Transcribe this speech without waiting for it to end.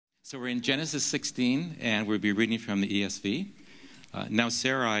So we're in Genesis 16, and we'll be reading from the ESV. Now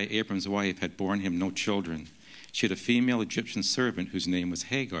Sarai, Abram's wife, had borne him no children. She had a female Egyptian servant whose name was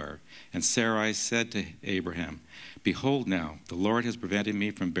Hagar. And Sarai said to Abraham, "Behold now, the Lord has prevented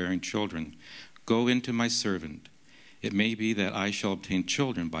me from bearing children. Go into my servant. It may be that I shall obtain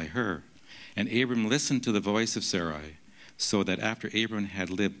children by her." And Abram listened to the voice of Sarai, so that after Abram had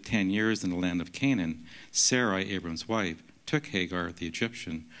lived 10 years in the land of Canaan, Sarai, Abram's wife, took Hagar the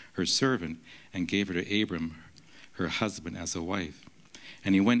Egyptian, her servant, and gave her to Abram, her husband, as a wife.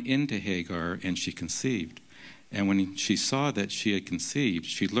 And he went in to Hagar, and she conceived. And when she saw that she had conceived,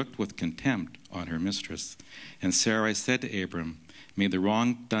 she looked with contempt on her mistress. And Sarai said to Abram, "May the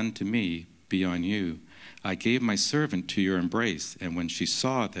wrong done to me be on you. I gave my servant to your embrace, and when she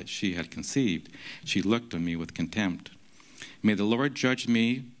saw that she had conceived, she looked on me with contempt. May the Lord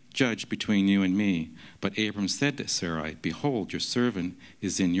judge between you and me." But Abram said to Sarai, "Behold, your servant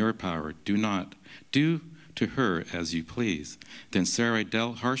is in your power. Do to her as you please." Then Sarai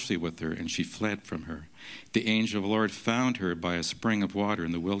dealt harshly with her, and she fled from her. The angel of the Lord found her by a spring of water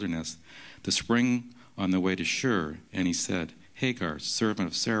in the wilderness, the spring on the way to Shur. And he said, "Hagar, servant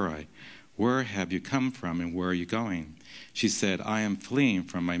of Sarai, where have you come from, and where are you going?" She said, "I am fleeing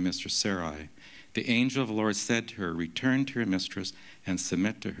from my mistress Sarai." The angel of the Lord said to her, "Return to your mistress and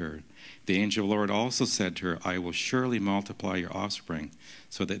submit to her." The angel of the Lord also said to her, "I will surely multiply your offspring,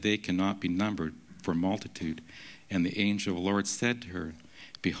 so that they cannot be numbered for multitude." And the angel of the Lord said to her,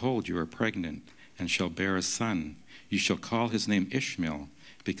 "Behold, you are pregnant, and shall bear a son. You shall call his name Ishmael,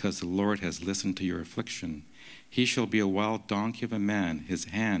 because the Lord has listened to your affliction. He shall be a wild donkey of a man, his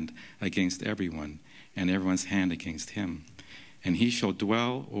hand against everyone, and everyone's hand against him. And he shall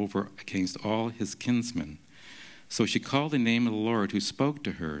dwell over against all his kinsmen." So she called the name of the Lord who spoke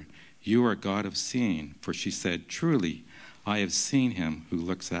to her, "You are God of seeing." For she said, "Truly, I have seen him who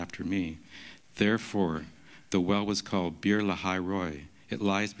looks after me." Therefore, the well was called Bir Lahai Roi. It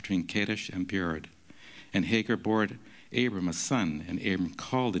lies between Kadesh and Bered. And Hagar bore Abram a son, and Abram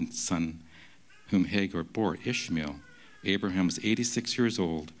called the son whom Hagar bore Ishmael. Abraham was 86 years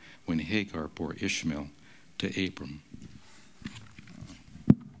old when Hagar bore Ishmael to Abram.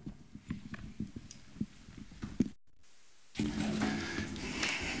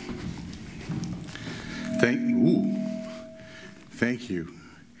 Thank you.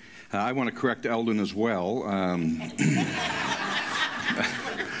 I want to correct Eldon as well,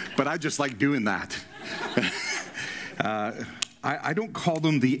 but I just like doing that. I don't call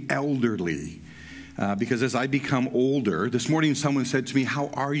them the elderly, because as I become older, this morning someone said to me, "How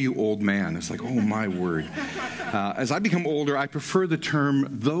are you, old man?" It's like, oh my word. As I become older, I prefer the term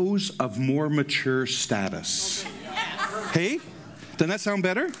 "those of more mature status." Hey, doesn't that sound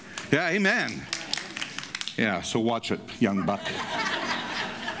better? Yeah, amen. Yeah, so watch it, young buck.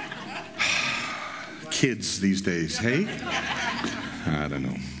 Kids these days, hey? I don't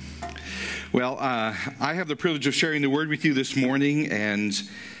know. Well, I have the privilege of sharing the word with you this morning, and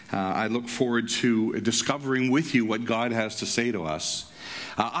I look forward to discovering with you what God has to say to us.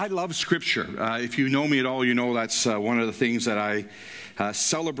 I love Scripture. If you know me at all, you know that's one of the things that I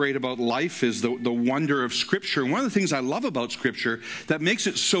celebrate about life is the wonder of Scripture. And one of the things I love about Scripture that makes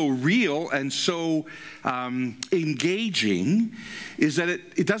it so real and so engaging is that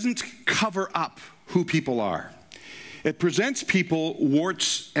it doesn't cover up who people are. It presents people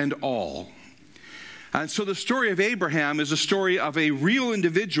warts and all. And so the story of Abraham is a story of a real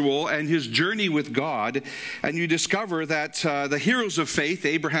individual and his journey with God. And you discover that the heroes of faith,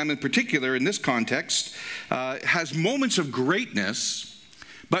 Abraham in particular in this context, has moments of greatness,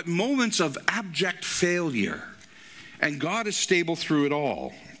 but moments of abject failure. And God is stable through it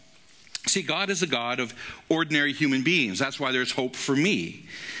all. See, God is a God of ordinary human beings. That's why there's hope for me.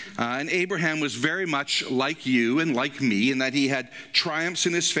 And Abraham was very much like you and like me in that he had triumphs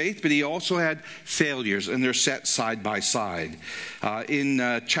in his faith, but he also had failures, and they're set side by side.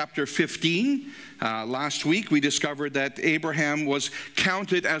 In chapter 15, last week, we discovered that Abraham was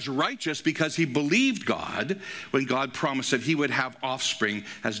counted as righteous because he believed God when God promised that he would have offspring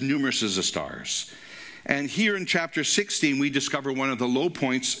as numerous as the stars. And here in chapter 16, we discover one of the low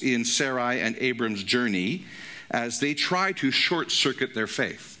points in Sarai and Abram's journey as they try to short-circuit their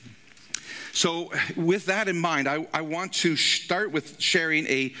faith. So with that in mind, I want to start with sharing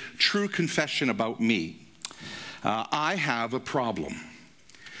a true confession about me. I have a problem.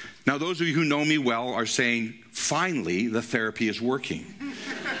 Now, those of you who know me well are saying, finally, the therapy is working.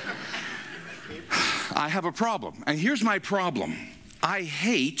 I have a problem. And here's my problem. I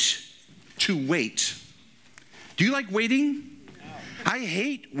hate to wait. Do you like waiting? I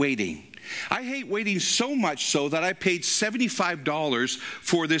hate waiting. I hate waiting so much so that I paid $75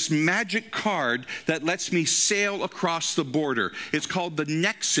 for this magic card that lets me sail across the border. It's called the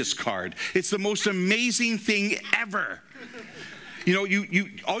Nexus card. It's the most amazing thing ever. You know,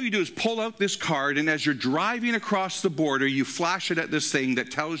 all you do is pull out this card, and as you're driving across the border, you flash it at this thing that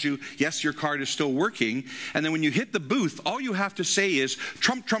tells you, yes, your card is still working. And then when you hit the booth, all you have to say is,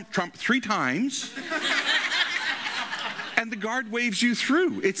 Trump, Trump, Trump, 3 times. And the guard waves you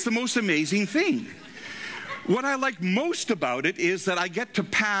through. It's the most amazing thing. What I like most about it is that I get to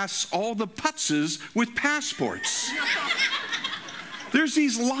pass all the putzes with passports. There's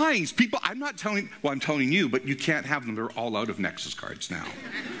these lines. People, I'm telling you, but you can't have them. They're all out of Nexus cards now.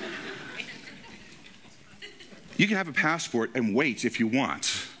 You can have a passport and wait if you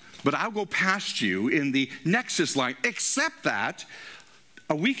want, but I'll go past you in the Nexus line, except that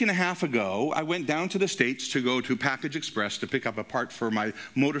a week and a half ago, I went down to the States to go to Package Express to pick up a part for my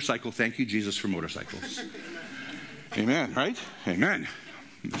motorcycle. Thank you, Jesus, for motorcycles. Amen, right? Amen.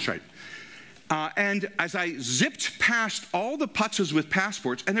 That's right. And as I zipped past all the putzes with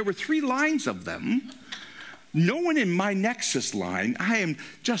passports, and there were 3 lines of them, no one in my Nexus line, I am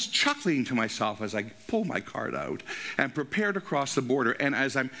just chuckling to myself as I pull my card out and prepare to cross the border. And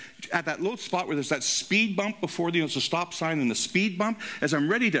as I'm at that little spot where there's that speed bump before there's a stop sign and the speed bump, as I'm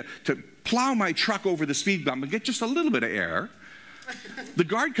ready to plow my truck over the speed bump and get just a little bit of air, the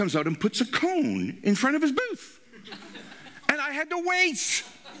guard comes out and puts a cone in front of his booth. And I had to wait.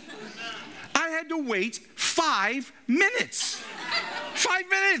 I had to wait 5 minutes. 5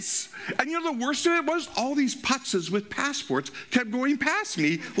 minutes. And you know the worst of it was? All these putzes with passports kept going past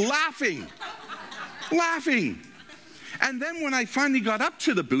me, laughing. And then when I finally got up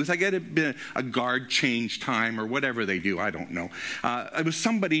to the booth, I get a guard change time or whatever they do, I don't know. It was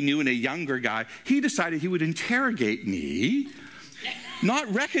somebody new and a younger guy. He decided he would interrogate me,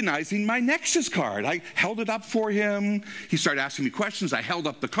 not recognizing my Nexus card. I held it up for him. He started asking me questions. I held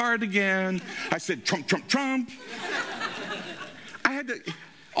up the card again. I said, Trump, Trump, Trump. I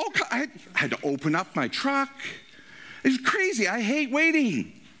had to open up my truck. It was crazy. I hate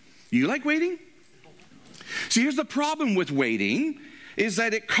waiting. You like waiting? See, here's the problem with waiting, is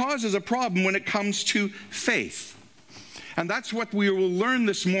that it causes a problem when it comes to faith. And that's what we will learn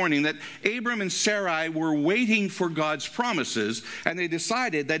this morning, that Abram and Sarai were waiting for God's promises, and they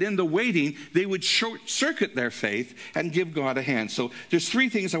decided that in the waiting, they would short-circuit their faith and give God a hand. So there's 3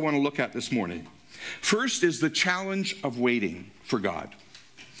 things I want to look at this morning. First is the challenge of waiting for God.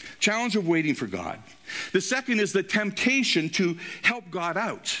 Challenge of waiting for God. The second is the temptation to help God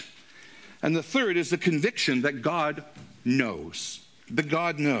out. And the third is the conviction that God knows. That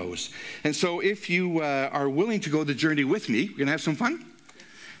God knows. And so if you are willing to go the journey with me, we're going to have some fun.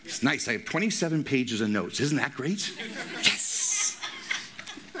 It's nice. I have 27 pages of notes. Isn't that great? Yes!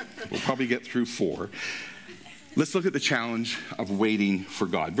 We'll probably get through 4. Let's look at the challenge of waiting for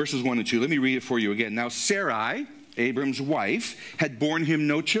God. Verses 1 and 2. Let me read it for you again. Now Sarai, Abram's wife, had borne him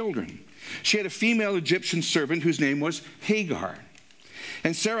no children. She had a female Egyptian servant whose name was Hagar.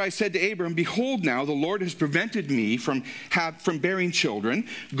 And Sarai said to Abram, behold now, the Lord has prevented me from bearing children.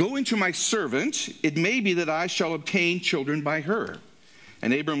 Go into my servant. It may be that I shall obtain children by her.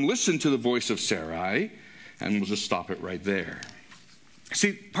 And Abram listened to the voice of Sarai, and we'll just stop it right there.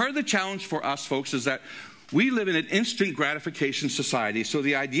 See, part of the challenge for us, folks, is that we live in an instant gratification society, so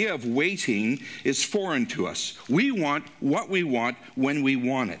the idea of waiting is foreign to us. We want what we want when we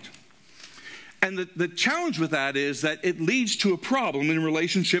want it. And the challenge with that is that it leads to a problem in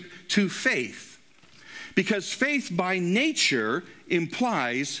relationship to faith. Because faith by nature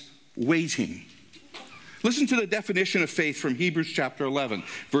implies waiting. Listen to the definition of faith from Hebrews chapter 11,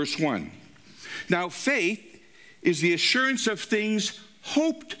 verse 1. Now, faith is the assurance of things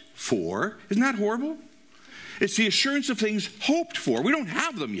hoped for. Isn't that horrible? It's the assurance of things hoped for. We don't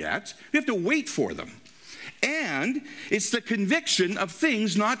have them yet. We have to wait for them. And it's the conviction of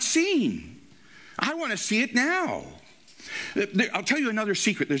things not seen. I want to see it now. I'll tell you another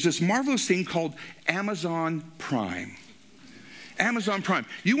secret. There's this marvelous thing called Amazon Prime. Amazon Prime.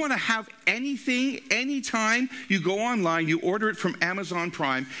 You want to have anything, anytime, you go online, you order it from Amazon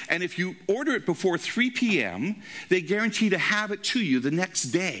Prime, and if you order it before 3 p.m., they guarantee to have it to you the next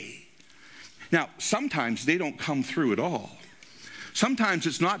day. Now, sometimes they don't come through at all. Sometimes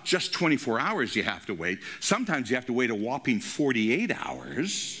it's not just 24 hours you have to wait. Sometimes you have to wait a whopping 48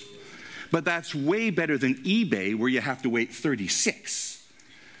 hours. But that's way better than eBay, where you have to wait 36.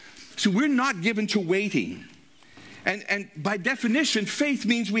 So we're not given to waiting. And by definition, faith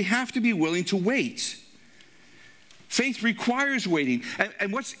means we have to be willing to wait. Faith requires waiting.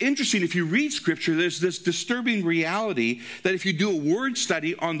 And what's interesting, if you read Scripture, there's this disturbing reality that if you do a word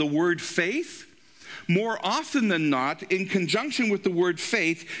study on the word faith, more often than not, in conjunction with the word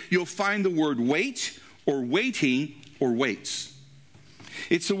faith, you'll find the word wait or waiting or waits.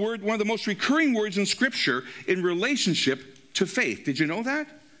 It's a word, one of the most recurring words in Scripture in relationship to faith. Did you know that?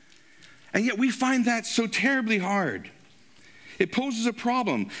 And yet we find that so terribly hard. It poses a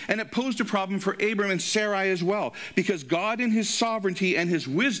problem, and it posed a problem for Abram and Sarai as well, because God in his sovereignty and his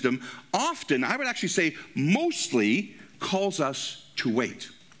wisdom often, I would actually say mostly, calls us to wait.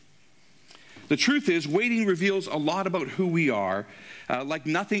 The truth is, waiting reveals a lot about who we are, like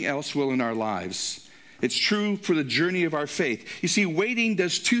nothing else will in our lives. It's true for the journey of our faith. You see, waiting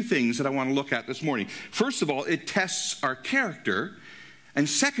does two things that I want to look at this morning. First of all, it tests our character, and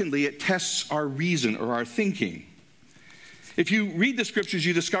secondly, it tests our reason or our thinking. If you read the Scriptures,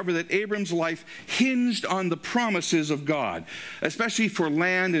 you discover that Abram's life hinged on the promises of God, especially for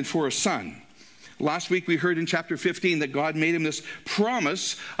land and for a son. Last week we heard in chapter 15 that God made him this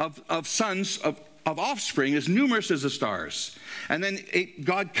promise of sons, of offspring as numerous as the stars. And then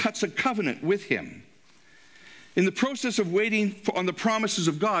God cuts a covenant with him. In the process of waiting on the promises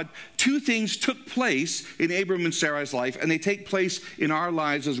of God, two things took place in Abram and Sarai's life, and they take place in our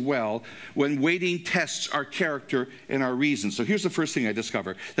lives as well when waiting tests our character and our reason. So here's the first thing I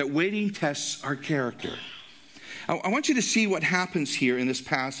discover, that waiting tests our character. I want you to see what happens here in this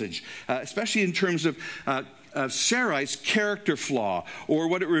passage, especially in terms of Sarai's character flaw, or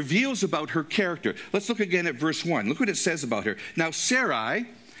what it reveals about her character. Let's look again at verse 1. Look what it says about her. Now Sarai,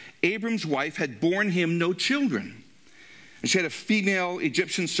 Abram's wife, had borne him no children. And she had a female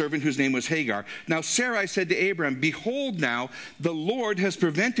Egyptian servant whose name was Hagar. Now Sarai said to Abram, behold now, the Lord has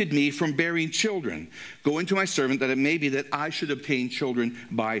prevented me from bearing children. Go into my servant, that it may be that I should obtain children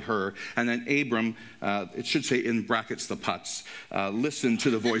by her. And then Abram, it should say in brackets the putz, listened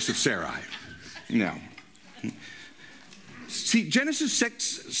to the voice of Sarai. Now, see, Genesis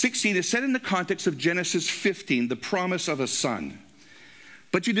 16 is set in the context of Genesis 15, the promise of a son.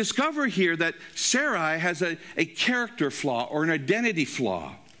 But you discover here that Sarai has a character flaw or an identity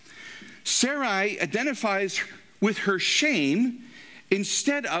flaw. Sarai identifies with her shame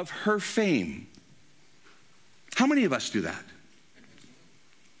instead of her fame. How many of us do that?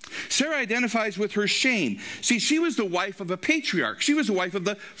 Sarah identifies with her shame. See, she was the wife of a patriarch. She was the wife of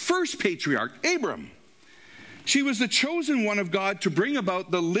the first patriarch, Abram. She was the chosen one of God to bring about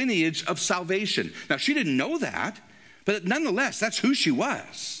the lineage of salvation. Now, she didn't know that, but nonetheless, that's who she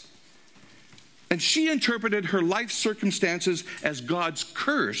was. And she interpreted her life circumstances as God's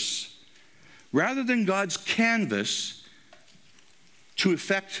curse rather than God's canvas to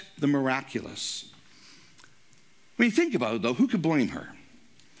effect the miraculous. When you think about it, though, who could blame her?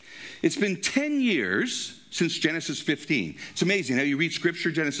 It's been 10 years since Genesis 15. It's amazing how you read Scripture,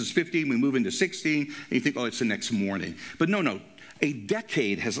 Genesis 15, we move into 16, and you think, oh, it's the next morning. But no, a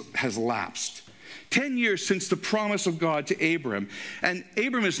decade has lapsed. 10 years since the promise of God to Abram. And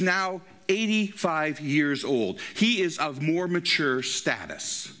Abram is now 85 years old. He is of more mature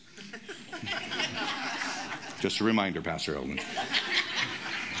status. Just a reminder, Pastor Eldon.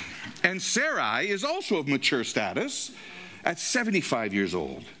 And Sarai is also of mature status at 75 years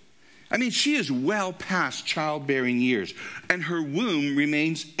old. I mean, she is well past childbearing years, and her womb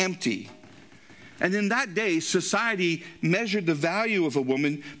remains empty. And in that day, society measured the value of a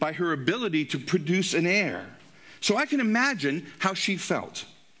woman by her ability to produce an heir. So I can imagine how she felt.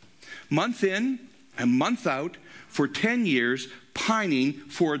 Month in and month out, for 10 years, pining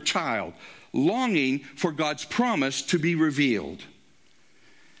for a child, longing for God's promise to be revealed.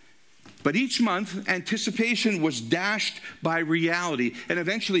 But each month, anticipation was dashed by reality, and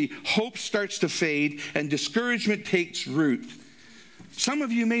eventually hope starts to fade and discouragement takes root. Some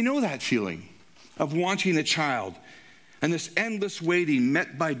of you may know that feeling of wanting a child and this endless waiting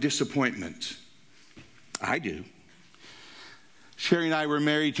met by disappointment. I do. Sherry and I were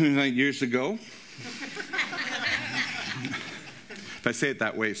married 29 years ago. If I say it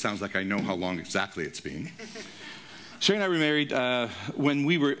that way, it sounds like I know how long exactly it's been. Sherry and I were married when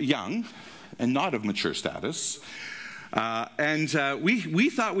we were young and not of mature status. We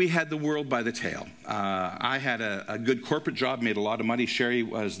thought we had the world by the tail. I had a good corporate job, made a lot of money. Sherry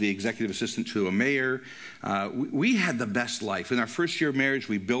was the executive assistant to a mayor. We had the best life. In our first year of marriage,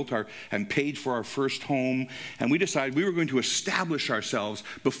 we built and paid for our first home. And we decided we were going to establish ourselves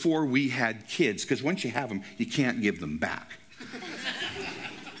before we had kids. Because once you have them, you can't give them back.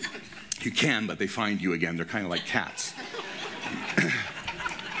 You can, but they find you again. They're kind of like cats.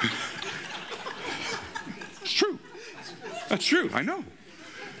 It's true. That's true. I know.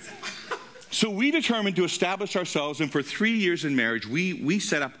 So we determined to establish ourselves, and for 3 years in marriage, we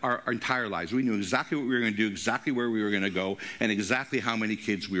set up our entire lives. We knew exactly what we were going to do, exactly where we were going to go, and exactly how many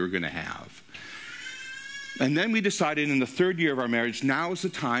kids we were going to have. And then we decided in the 3rd year of our marriage, now is the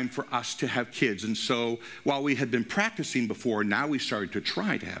time for us to have kids. And so while we had been practicing before, now we started to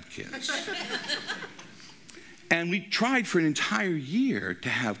try to have kids. And we tried for an entire year to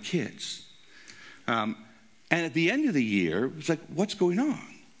have kids. And at the end of the year, it was like, what's going on?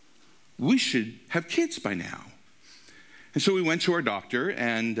 We should have kids by now. And so we went to our doctor,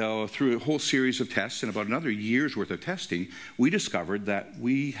 and through a whole series of tests and about another year's worth of testing, we discovered that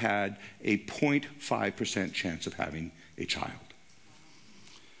we had a 0.5% chance of having a child.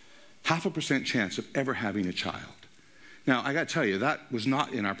 0.5% chance of ever having a child. Now, I got to tell you, that was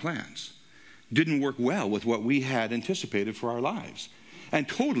not in our plans. Didn't work well with what we had anticipated for our lives. And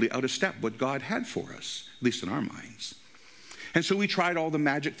totally out of step what God had for us, at least in our minds. And so we tried all the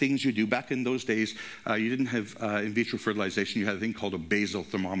magic things you do. Back in those days, you didn't have in vitro fertilization. You had a thing called a basal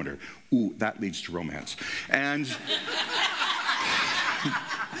thermometer. Ooh, that leads to romance. And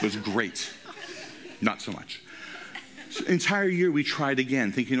it was great. Not so much. So entire year we tried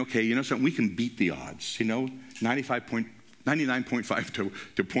again, thinking, okay, you know something, we can beat the odds. 99.5 to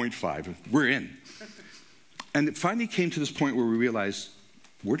 0.5. We're in. And it finally came to this point where we realized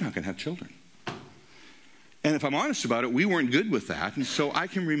we're not going to have children. And if I'm honest about it, we weren't good with that. And so I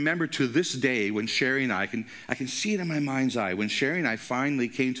can remember to this day when Sherry and I can see it in my mind's eye, when Sherry and I finally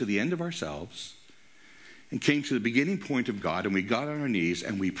came to the end of ourselves and came to the beginning point of God, and we got on our knees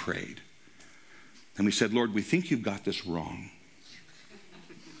and we prayed. And we said, Lord, we think you've got this wrong.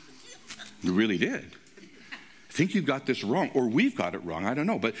 We really did. I think you've got this wrong, or we've got it wrong. I don't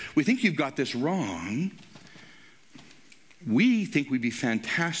know, but we think you've got this wrong. We think we'd be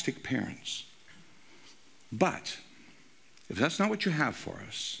fantastic parents. But if that's not what you have for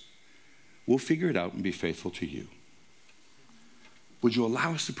us, we'll figure it out and be faithful to you. Would you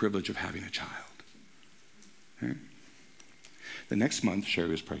allow us the privilege of having a child? Okay. The next month,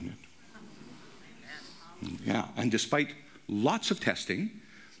 Sherry was pregnant. Yeah, and despite lots of testing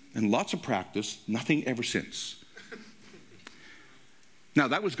and lots of practice, nothing ever since. Now,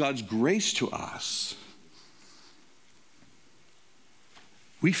 that was God's grace to us.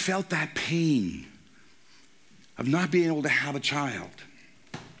 We felt that pain of not being able to have a child.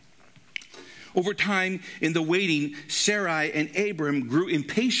 Over time, in the waiting, Sarai and Abram grew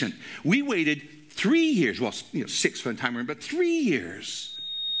impatient. We waited 3 years, well, 6 for the time, but 3 years.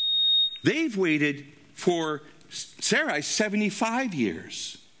 They've waited for Sarai 75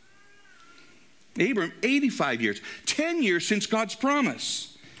 years. Abram, 85 years. 10 years since God's promise.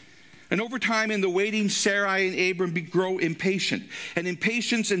 And over time in the waiting, Sarai and Abram grow impatient. And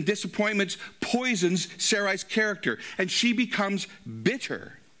impatience and disappointments poisons Sarai's character. And she becomes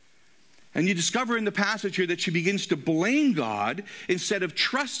bitter. And you discover in the passage here that she begins to blame God instead of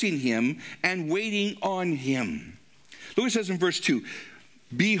trusting him and waiting on him. Look what it says in verse 2.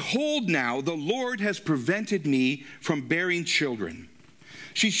 Behold now, the Lord has prevented me from bearing children.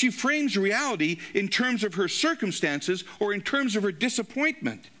 She frames reality in terms of her circumstances or in terms of her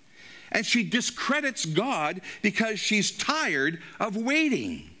disappointment. And she discredits God because she's tired of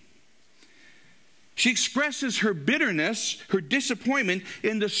waiting. She expresses her bitterness, her disappointment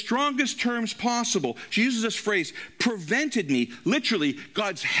in the strongest terms possible. She uses this phrase, prevented me. Literally,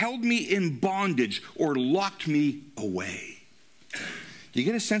 God's held me in bondage or locked me away. Do you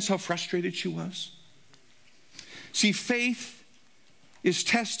get a sense how frustrated she was? See, faith is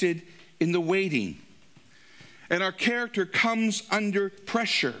tested in the waiting. And our character comes under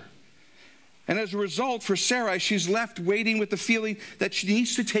pressure. And as a result, for Sarai, she's left waiting with the feeling that she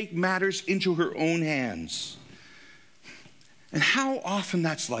needs to take matters into her own hands. And how often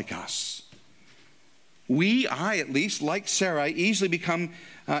that's like us. I at least, like Sarai, easily become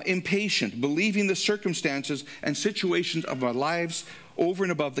impatient, believing the circumstances and situations of our lives over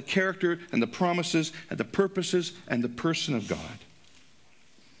and above the character and the promises and the purposes and the person of God.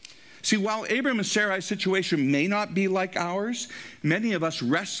 See, while Abram and Sarai's situation may not be like ours, many of us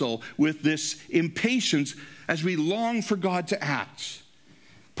wrestle with this impatience as we long for God to act.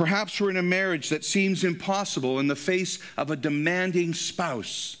 Perhaps we're in a marriage that seems impossible in the face of a demanding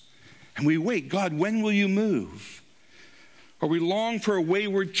spouse. And we wait, God, when will you move? Or we long for a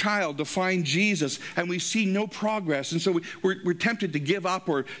wayward child to find Jesus, and we see no progress. And so we're tempted to give up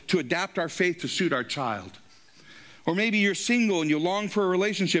or to adapt our faith to suit our child. Or maybe you're single and you long for a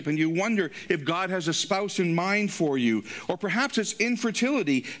relationship and you wonder if God has a spouse in mind for you. Or perhaps it's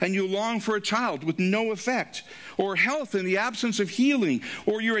infertility and you long for a child with no effect. Or health in the absence of healing.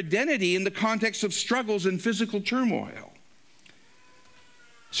 Or your identity in the context of struggles and physical turmoil.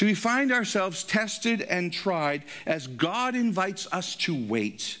 So we find ourselves tested and tried as God invites us to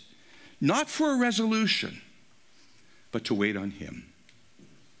wait, not for a resolution, but to wait on him.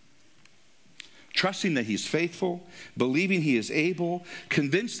 Trusting that he's faithful, believing he is able,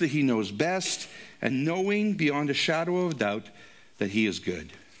 convinced that he knows best, and knowing beyond a shadow of a doubt that he is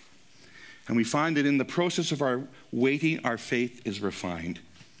good. And we find that in the process of our waiting, our faith is refined,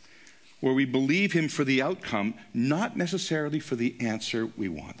 where we believe him for the outcome, not necessarily for the answer we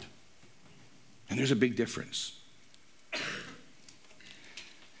want. And there's a big difference.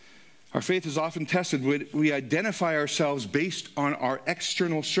 Our faith is often tested when we identify ourselves based on our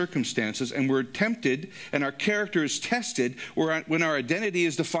external circumstances, and we're tempted, and our character is tested when our identity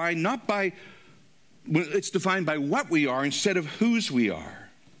is defined it's defined by what we are instead of whose we are.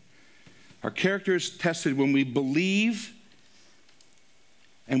 Our character is tested when we believe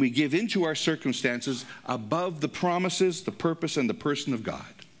and we give into our circumstances above the promises, the purpose, and the person of God.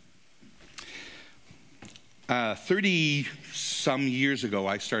 30-some years ago,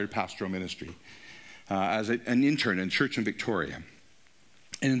 I started pastoral ministry as an intern in a church in Victoria.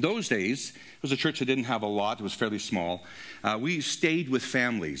 And in those days, it was a church that didn't have a lot. It was fairly small. We stayed with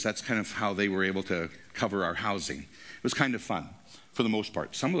families. That's kind of how they were able to cover our housing. It was kind of fun, for the most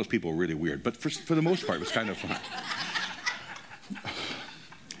part. Some of those people were really weird, but for the most part, it was kind of fun.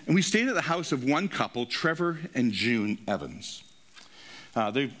 And we stayed at the house of one couple, Trevor and June Evans.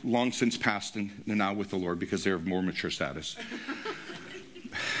 They've long since passed and they're now with the Lord because they're of more mature status.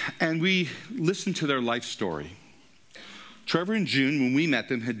 And we listened to their life story. Trevor and June, when we met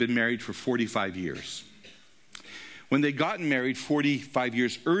them, had been married for 45 years. When they got married 45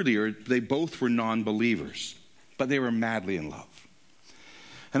 years earlier, they both were non-believers, but they were madly in love.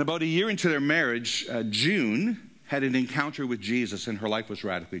 And about a year into their marriage, June had an encounter with Jesus and her life was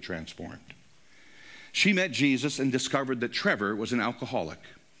radically transformed. She met Jesus and discovered that Trevor was an alcoholic.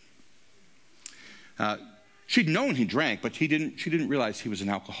 She'd known he drank, but she didn't realize he was an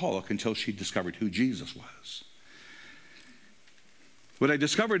alcoholic until she discovered who Jesus was. What I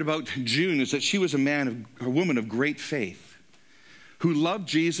discovered about June is that she was a woman of great faith who loved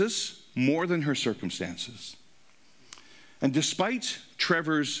Jesus more than her circumstances. And despite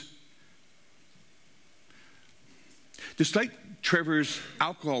Trevor's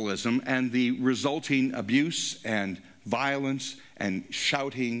alcoholism and the resulting abuse and violence and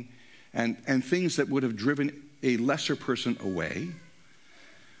shouting and things that would have driven a lesser person away,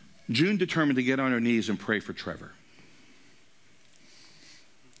 June determined to get on her knees and pray for Trevor.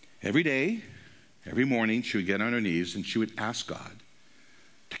 Every day, every morning, she would get on her knees and she would ask God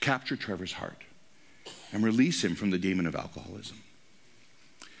to capture Trevor's heart and release him from the demon of alcoholism.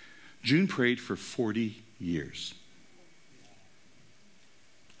 June prayed for 40 years.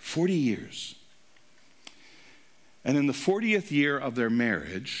 40 years. And in the 40th year of their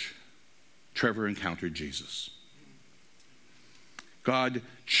marriage, Trevor encountered Jesus. God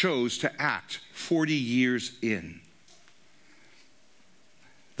chose to act 40 years in.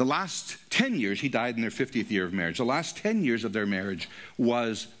 The last 10 years, he died in their 50th year of marriage. The last 10 years of their marriage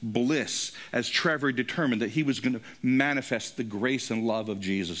was bliss as Trevor determined that he was going to manifest the grace and love of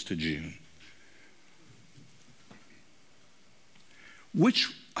Jesus to June.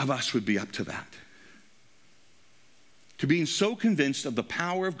 Which of us would be up to that? To being so convinced of the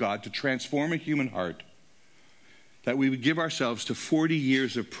power of God to transform a human heart that we would give ourselves to 40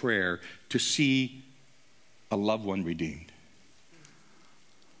 years of prayer to see a loved one redeemed.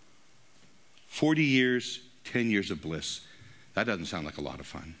 40 years, 10 years of bliss. That doesn't sound like a lot of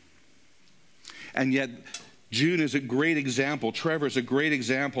fun. And yet, June is a great example. Trevor is a great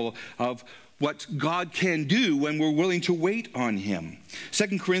example of what God can do when we're willing to wait on him.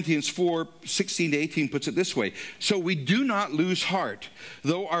 2 Corinthians 4:16-18 puts it this way: so we do not lose heart.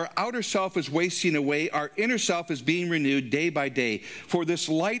 Though our outer self is wasting away, our inner self is being renewed day by day. For this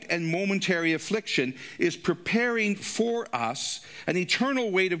light and momentary affliction is preparing for us an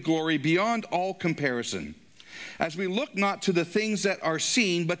eternal weight of glory beyond all comparison. As we look not to the things that are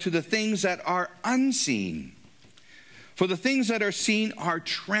seen, but to the things that are unseen. For the things that are seen are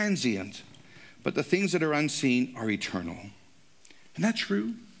transient, but the things that are unseen are eternal. Isn't that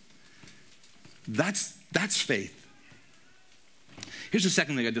true? That's faith. Here's the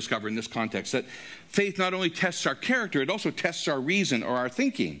second thing I discovered in this context, that faith not only tests our character, it also tests our reason or our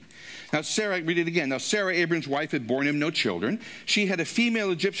thinking. Now, read it again. Now, Sarah, Abram's wife, had borne him no children. She had a female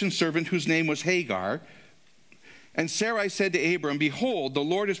Egyptian servant whose name was Hagar. And Sarai said to Abram, behold, the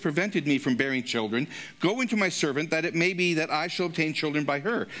Lord has prevented me from bearing children. Go into my servant, that it may be that I shall obtain children by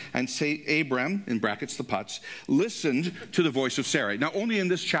her. And say, Abram, in brackets the Putz, listened to the voice of Sarai. Now, only in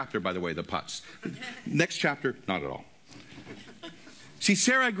this chapter, by the way, the Putz. Next chapter, not at all. See,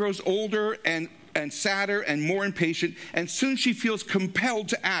 Sarai grows older and sadder and more impatient, and soon she feels compelled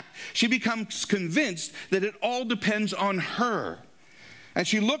to act. She becomes convinced that it all depends on her. And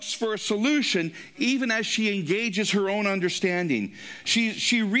she looks for a solution even as she engages her own understanding.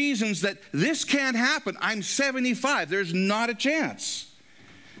 She reasons that this can't happen. I'm 75. There's not a chance.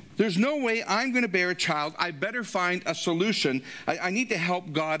 There's no way I'm going to bear a child. I better find a solution. I need to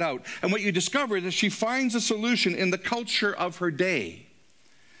help God out. And what you discover is that she finds a solution in the culture of her day.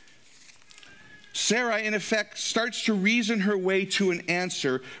 Sarai, in effect, starts to reason her way to an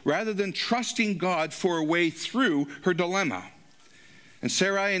answer rather than trusting God for a way through her dilemma. And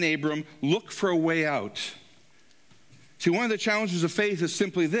Sarai and Abram look for a way out. See, one of the challenges of faith is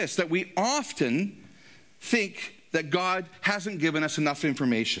simply this, that we often think that God hasn't given us enough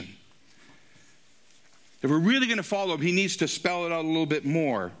information. If we're really going to follow him, he needs to spell it out a little bit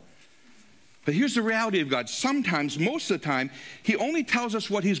more. But here's the reality of God. Sometimes, most of the time, he only tells us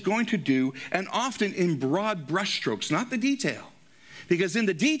what he's going to do, and often in broad brushstrokes, not the detail. Because in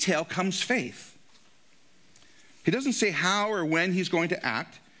the detail comes faith. He doesn't say how or when he's going to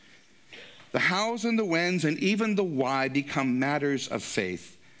act. The hows and the whens and even the why become matters of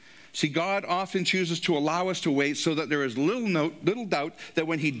faith. See, God often chooses to allow us to wait so that there is little doubt that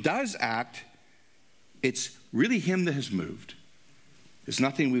when he does act, it's really him that has moved. It's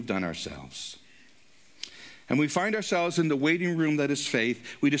nothing we've done ourselves. And we find ourselves in the waiting room that is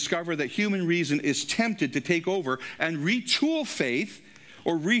faith. We discover that human reason is tempted to take over and retool faith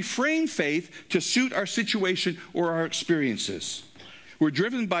or reframe faith to suit our situation or our experiences. We're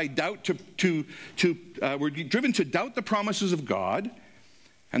driven by doubt we're driven to doubt the promises of God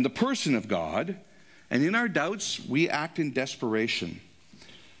and the person of God, and in our doubts, we act in desperation.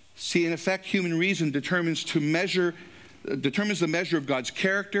 See, in effect, human reason determines the measure of God's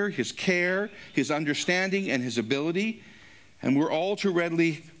character, his care, his understanding, and his ability, and we're all too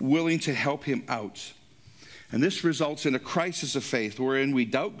readily willing to help him out. And this results in a crisis of faith wherein we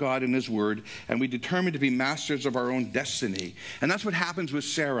doubt God and his word, and we determine to be masters of our own destiny. And that's what happens with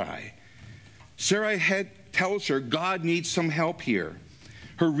Sarai. Sarai tells her God needs some help here.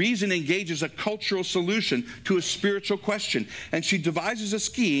 Her reason engages a cultural solution to a spiritual question, and she devises a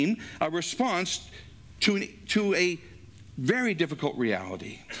scheme, a response to a very difficult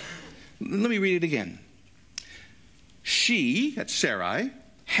reality. Let me read it again. She, that's Sarai,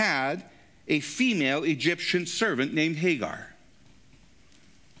 had a female Egyptian servant named Hagar.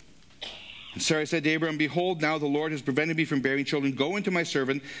 And Sarai said to Abram, behold, now the Lord has prevented me from bearing children. Go into my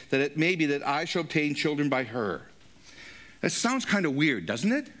servant, that it may be that I shall obtain children by her. That sounds kind of weird,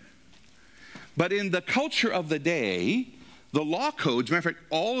 doesn't it? But in the culture of the day, the law codes, as a matter of fact,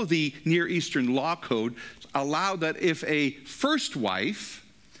 all of the Near Eastern law code allowed that if a first wife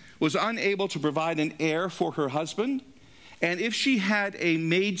was unable to provide an heir for her husband, and if she had a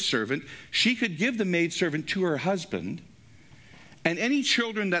maidservant, she could give the maidservant to her husband, and any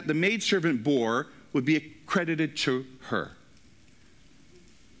children that the maidservant bore would be accredited to her.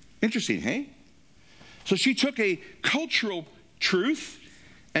 Interesting, hey? So she took a cultural truth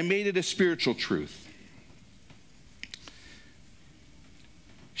and made it a spiritual truth.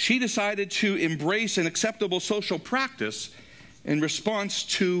 She decided to embrace an acceptable social practice in response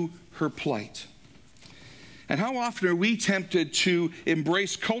to her plight. And how often are we tempted to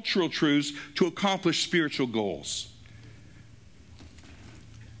embrace cultural truths to accomplish spiritual goals?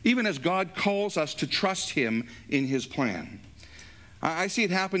 Even as God calls us to trust him in his plan. I see it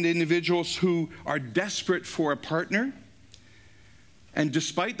happen to individuals who are desperate for a partner, and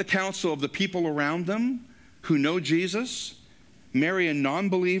despite the counsel of the people around them who know Jesus, marry a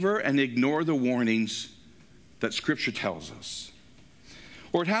non-believer and ignore the warnings that Scripture tells us.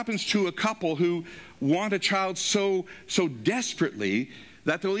 Or it happens to a couple who want a child so desperately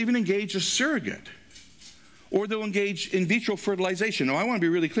that they'll even engage a surrogate. Or they'll engage in vitro fertilization. Now, I want to be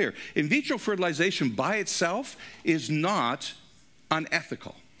really clear. In vitro fertilization by itself is not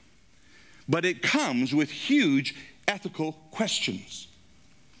unethical. But it comes with huge ethical questions.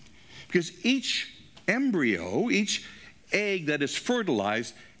 Because each embryo, each egg that is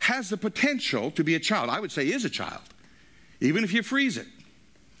fertilized has the potential to be a child. I would say is a child, even if you freeze it.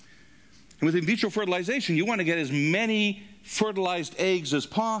 And with in vitro fertilization, you want to get as many fertilized eggs as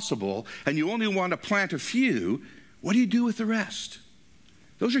possible, and you only want to plant a few. What do you do with the rest?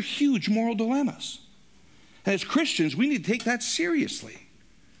 Those are huge moral dilemmas. And as Christians, we need to take that seriously.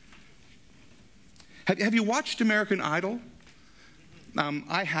 Have you watched American Idol?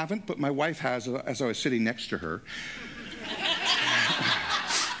 I haven't, but my wife has, as I was sitting next to her.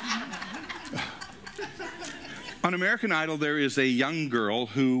 On American Idol, there is a young girl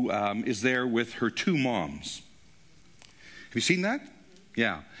who is there with her two moms. Have you seen that?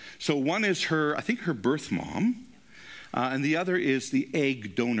 Yeah. So one is her, I think her birth mom, and the other is the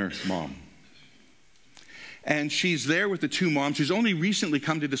egg donor mom. And she's there with the two moms. She's only recently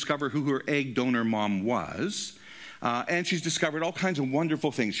come to discover who her egg donor mom was. And she's discovered all kinds of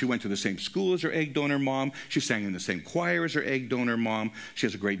wonderful things. She went to the same school as her egg donor mom. She sang in the same choir as her egg donor mom. She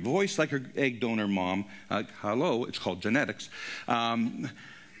has a great voice like her egg donor mom. Hello, it's called genetics. And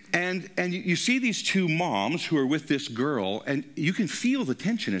you see these two moms who are with this girl, and you can feel the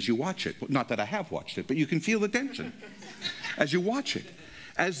tension as you watch it. Not that I have watched it, but you can feel the tension as you watch it.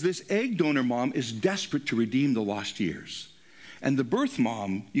 As this egg donor mom is desperate to redeem the lost years. And the birth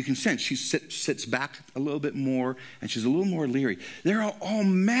mom, you can sense, she sits back a little bit more, and she's a little more leery. There are all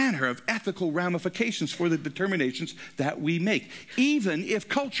manner of ethical ramifications for the determinations that we make, even if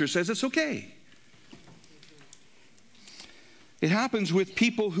culture says it's okay. It happens with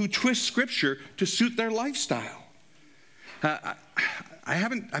people who twist Scripture to suit their lifestyle.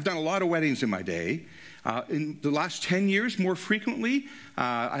 I've done a lot of weddings in my day. In the last 10 years, more frequently,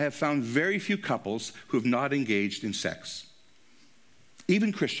 I have found very few couples who have not engaged in sex.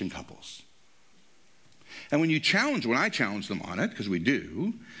 Even Christian couples. And when I challenge them on it, because we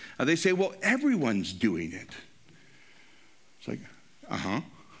do, they say, well, everyone's doing it. It's like,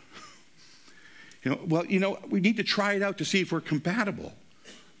 we need to try it out to see if we're compatible.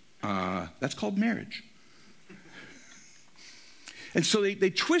 That's called marriage. And so they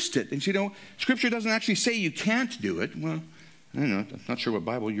twist it. And, Scripture doesn't actually say you can't do it. Well, I don't know. I'm not sure what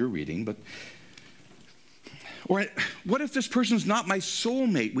Bible you're reading, but... Or what if this person's not my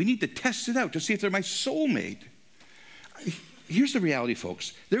soulmate? We need to test it out to see if they're my soulmate. Here's the reality,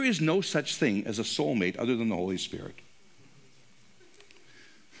 folks. There is no such thing as a soulmate other than the Holy Spirit.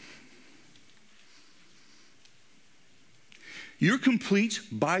 You're complete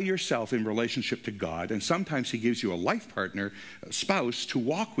by yourself in relationship to God, and sometimes He gives you a life partner, a spouse, to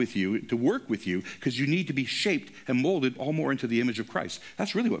walk with you, to work with you, because you need to be shaped and molded all more into the image of Christ.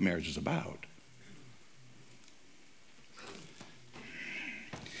 That's really what marriage is about.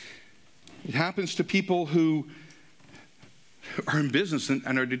 It happens to people who are in business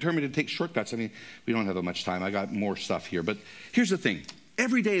and are determined to take shortcuts. I mean, we don't have that much time. I got more stuff here. But here's the thing.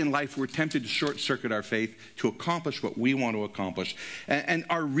 Every day in life, we're tempted to short-circuit our faith to accomplish what we want to accomplish. And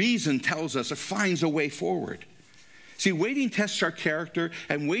our reason tells us, it finds a way forward. See, waiting tests our character,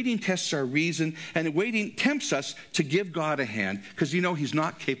 and waiting tests our reason, and waiting tempts us to give God a hand, because He's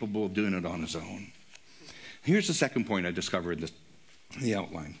not capable of doing it on His own. Here's the second point I discovered in the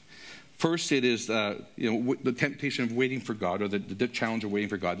outline. First, it is the temptation of waiting for God, or the challenge of waiting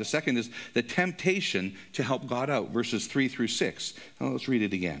for God. The second is the temptation to help God out, verses 3 through 6. Now, let's read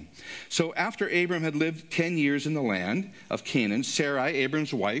it again. So after Abram had lived 10 years in the land of Canaan, Sarai,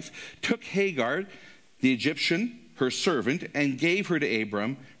 Abram's wife, took Hagar, the Egyptian, her servant, and gave her to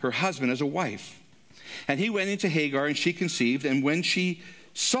Abram, her husband, as a wife. And he went into Hagar, and she conceived. And when she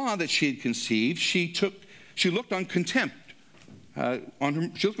saw that she had conceived, she looked on contempt.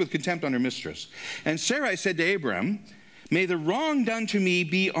 She looked with contempt on her mistress. And Sarai said to Abram, "May the wrong done to me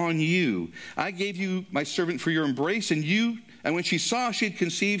be on you. I gave you my servant for your embrace, and when she saw she had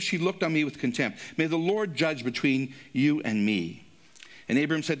conceived, she looked on me with contempt. May the Lord judge between you and me." And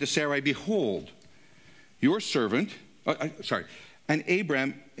Abram said to Sarai, "Behold, your servant," and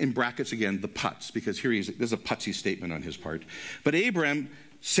Abram, in brackets again, the putz, because there's a putsy statement on his part. But Abram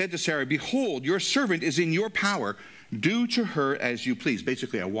said to Sarai, "Behold, your servant is in your power. Do to her as you please."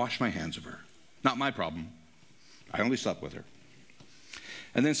 Basically, I wash my hands of her. Not my problem. I only slept with her.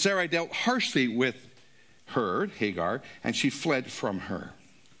 And then Sarai dealt harshly with her, Hagar, and she fled from her.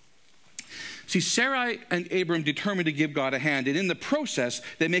 See, Sarai and Abram determined to give God a hand, and in the process,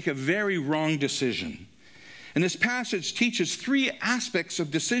 they make a very wrong decision. And this passage teaches 3 aspects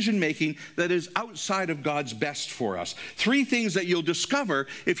of decision-making that is outside of God's best for us. 3 things that you'll discover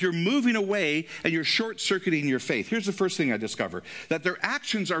if you're moving away and you're short-circuiting your faith. Here's the first thing I discover: that their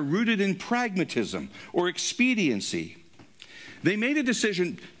actions are rooted in pragmatism or expediency. They made a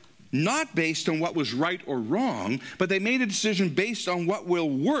decision not based on what was right or wrong, but they made a decision based on what will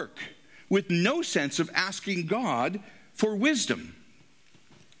work, with no sense of asking God for wisdom.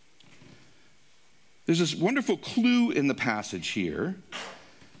 There's this wonderful clue in the passage here.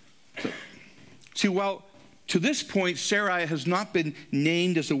 See, while to this point Sarai has not been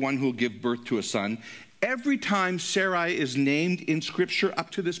named as the one who will give birth to a son, every time Sarai is named in Scripture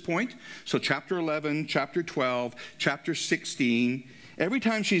up to this point, so chapter 11, chapter 12, chapter 16, every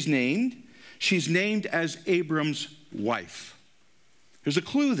time she's named as Abram's wife. There's a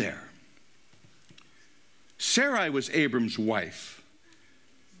clue there. Sarai was Abram's wife.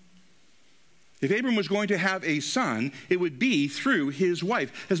 If Abram was going to have a son, it would be through his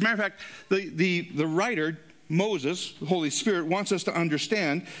wife. As a matter of fact, the writer, Moses, the Holy Spirit, wants us to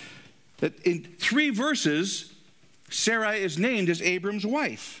understand that in 3 verses, Sarai is named as Abram's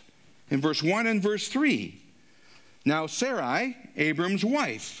wife. In verse 1 and verse 3. Now Sarai, Abram's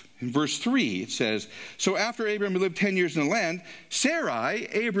wife. In verse 3, it says, so after Abram had lived 10 years in the land, Sarai,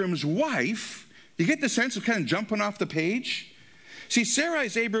 Abram's wife, you get the sense of kind of jumping off the page? See, Sarai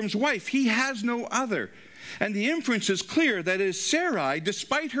is Abram's wife. He has no other. And the inference is clear that it is Sarai,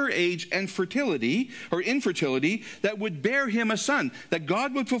 despite her age and fertility or infertility, that would bear him a son, that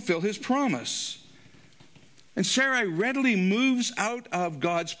God would fulfill his promise. And Sarai readily moves out of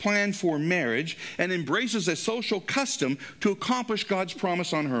God's plan for marriage and embraces a social custom to accomplish God's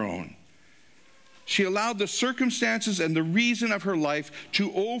promise on her own. She allowed the circumstances and the reason of her life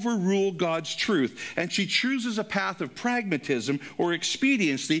to overrule God's truth. And she chooses a path of pragmatism or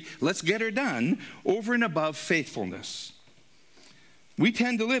expediency, let's get her done, over and above faithfulness. We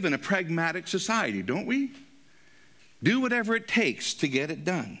tend to live in a pragmatic society, don't we? Do whatever it takes to get it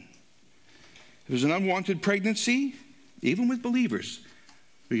done. If there's an unwanted pregnancy, even with believers,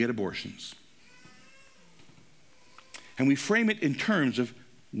 we get abortions. And we frame it in terms of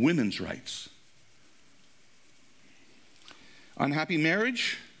women's rights. Unhappy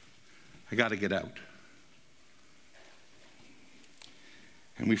marriage, I got to get out.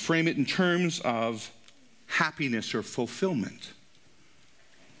 And we frame it in terms of happiness or fulfillment.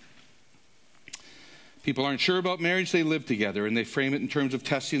 People aren't sure about marriage, they live together, and they frame it in terms of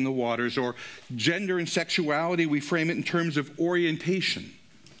testing the waters. Or gender and sexuality, we frame it in terms of orientation.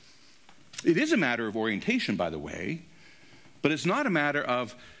 It is a matter of orientation, by the way, but it's not a matter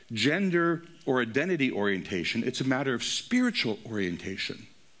of gender or identity orientation. It's a matter of spiritual orientation.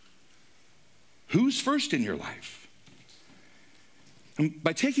 Who's first in your life? And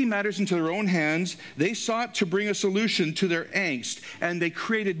by taking matters into their own hands, they sought to bring a solution to their angst, and they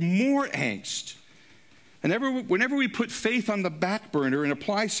created more angst. And whenever we put faith on the back burner and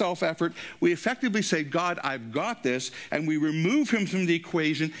apply self-effort, we effectively say, God, I've got this, and we remove him from the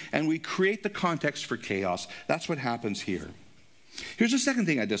equation, and we create the context for chaos. That's what happens here. Here's the second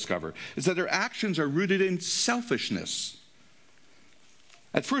thing I discover, is that their actions are rooted in selfishness.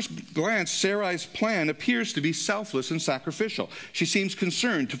 At first glance, Sarai's plan appears to be selfless and sacrificial. She seems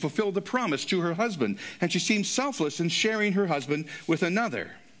concerned to fulfill the promise to her husband, and she seems selfless in sharing her husband with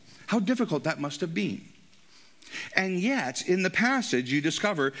another. How difficult that must have been. And yet, in the passage, you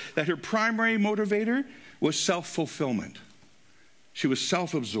discover that her primary motivator was self-fulfillment. She was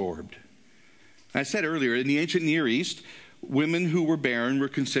self-absorbed. I said earlier, in the ancient Near East, women who were barren were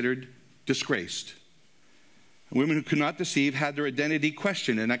considered disgraced. Women who could not deceive had their identity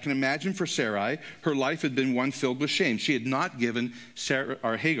questioned. And I can imagine for Sarai, her life had been one filled with shame. She had not given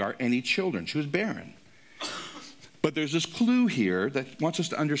Hagar any children. She was barren. But there's this clue here that wants us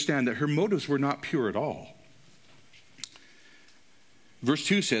to understand that her motives were not pure at all. Verse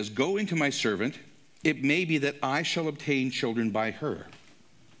 2 says, "Go into my servant. It may be that I shall obtain children by her."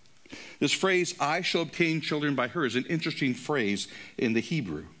 This phrase, "I shall obtain children by her," is an interesting phrase in the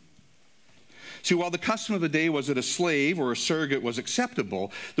Hebrew. See, while the custom of the day was that a slave or a surrogate was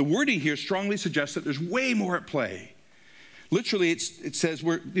acceptable, the wording here strongly suggests that there's way more at play. Literally, it says,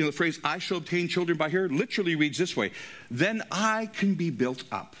 the phrase, "I shall obtain children by her," literally reads this way: "Then I can be built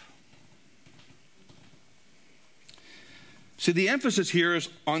up." See, the emphasis here is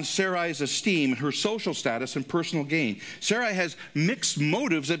on Sarai's esteem, her social status, and personal gain. Sarai has mixed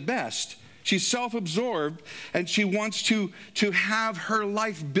motives at best. She's self-absorbed, and she wants to have her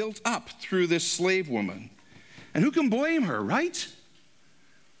life built up through this slave woman. And who can blame her, right?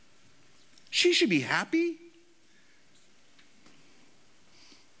 She should be happy.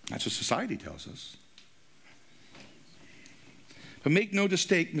 That's what society tells us. But make no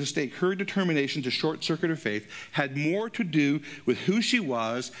mistake, her determination to short-circuit her faith had more to do with who she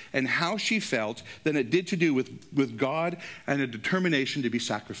was and how she felt than it did to do with God and a determination to be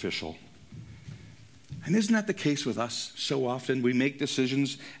sacrificial. And isn't that the case with us so often? We make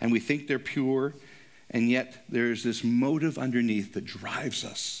decisions and we think they're pure, and yet there's this motive underneath that drives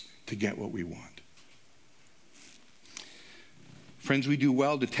us to get what we want. Friends, we do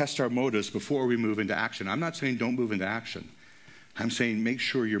well to test our motives before we move into action. I'm not saying don't move into action. I'm saying make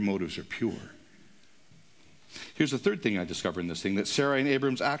sure your motives are pure. Here's the third thing I discovered in this thing, that Sarai and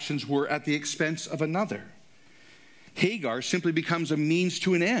Abram's actions were at the expense of another. Hagar simply becomes a means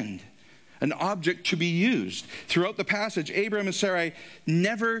to an end, an object to be used. Throughout the passage, Abram and Sarai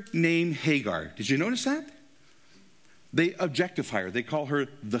never name Hagar. Did you notice that? They objectify her. They call her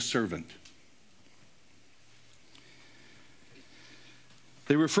the servant.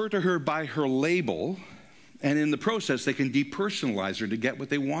 They refer to her by her label, and in the process, they can depersonalize her to get what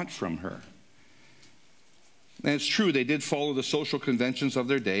they want from her. And it's true, they did follow the social conventions of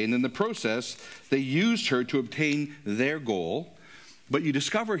their day, and in the process, they used her to obtain their goal. But you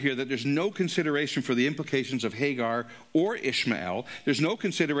discover here that there's no consideration for the implications of Hagar or Ishmael. There's no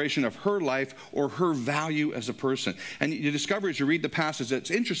consideration of her life or her value as a person. And you discover as you read the passage that it's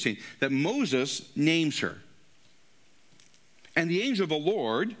interesting that Moses names her. And the angel of the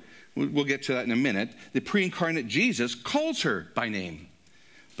Lord, we'll get to that in a minute, the pre-incarnate Jesus calls her by name,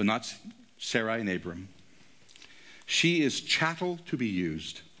 but not Sarai and Abram. She is chattel to be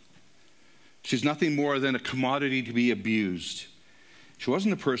used. She's nothing more than a commodity to be abused. She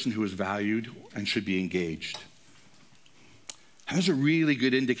wasn't a person who was valued and should be engaged. And that's a really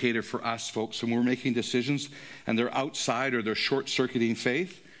good indicator for us, folks, when we're making decisions and they're outside or they're short-circuiting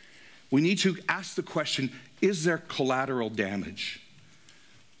faith. We need to ask the question, is there collateral damage?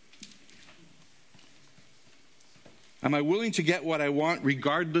 Am I willing to get what I want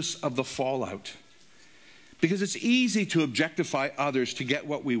regardless of the fallout? Because it's easy to objectify others to get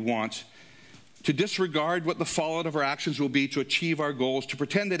what we want, to disregard what the fallout of our actions will be to achieve our goals, to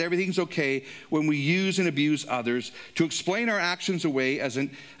pretend that everything's okay when we use and abuse others, to explain our actions away as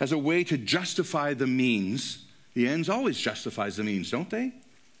a way to justify the means. The ends always justifies the means, don't they?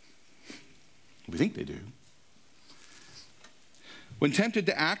 We think they do. When tempted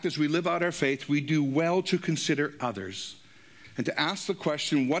to act as we live out our faith, we do well to consider others and to ask the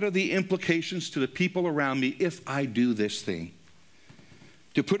question, what are the implications to the people around me if I do this thing?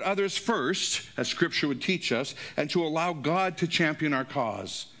 To put others first, as Scripture would teach us, and to allow God to champion our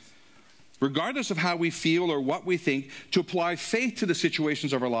cause. Regardless of how we feel or what we think, to apply faith to the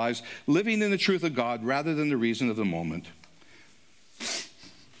situations of our lives, living in the truth of God rather than the reason of the moment.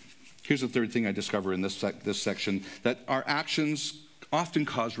 Here's the third thing I discover in this section, that our actions often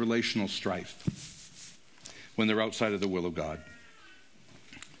cause relational strife when they're outside of the will of God.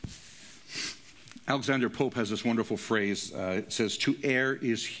 Alexander Pope has this wonderful phrase. It says, to err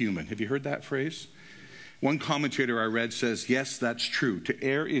is human. Have you heard that phrase? One commentator I read says, yes, that's true. To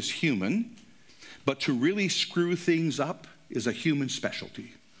err is human, but to really screw things up is a human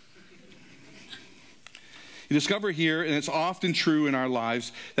specialty. You discover here, and it's often true in our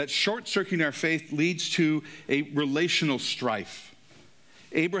lives, that short-circuiting our faith leads to a relational strife.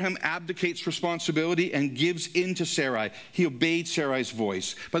 Abraham abdicates responsibility and gives in to Sarai. He obeyed Sarai's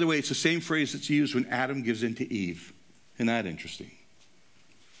voice. By the way, it's the same phrase that's used when Adam gives in to Eve. Isn't that interesting?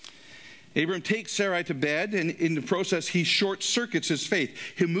 Abraham takes Sarai to bed, and in the process, he short-circuits his faith.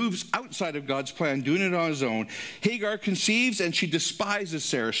 He moves outside of God's plan, doing it on his own. Hagar conceives, and she despises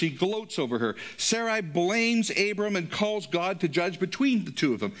Sarah. She gloats over her. Sarai blames Abram and calls God to judge between the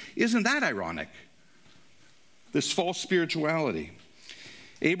two of them. Isn't that ironic? This false spirituality.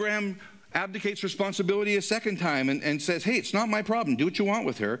 Abraham abdicates responsibility a second time and says, hey, it's not my problem. Do what you want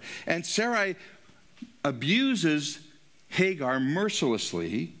with her. And Sarai abuses Hagar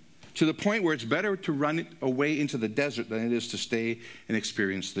mercilessly to the point where it's better to run away into the desert than it is to stay and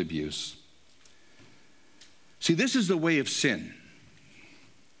experience the abuse. See, this is the way of sin.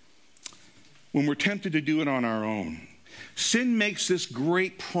 When we're tempted to do it on our own. Sin makes this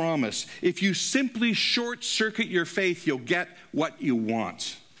great promise. If you simply short-circuit your faith, you'll get what you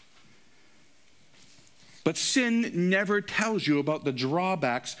want. But sin never tells you about the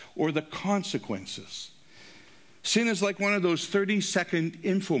drawbacks or the consequences. Sin is like one of those 30-second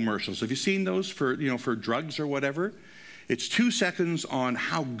infomercials. Have you seen those for drugs or whatever? It's 2 seconds on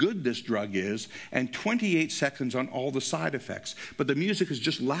how good this drug is and 28 seconds on all the side effects. But the music is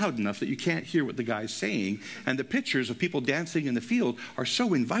just loud enough that you can't hear what the guy's saying. And the pictures of people dancing in the field are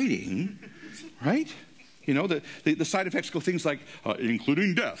so inviting, right? You know, the side effects go things like,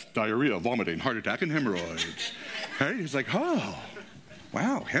 including death, diarrhea, vomiting, heart attack, and hemorrhoids. Right? It's like, oh,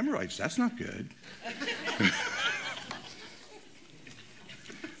 wow, hemorrhoids, that's not good.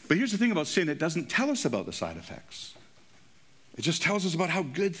 But here's the thing about sin, it doesn't tell us about the side effects. It just tells us about how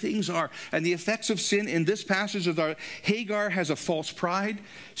good things are. And the effects of sin in this passage are Hagar has a false pride,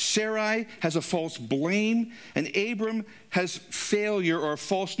 Sarai has a false blame, and Abram has failure or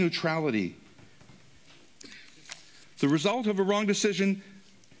false neutrality. The result of a wrong decision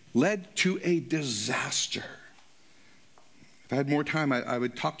led to a disaster. If I had more time, I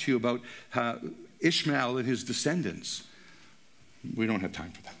would talk to you about Ishmael and his descendants. We don't have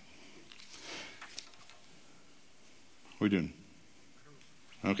time for that. What are we doing?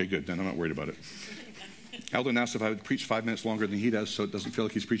 Okay, good. Then I'm not worried about it. Eldon asked if I would preach 5 minutes longer than he does so it doesn't feel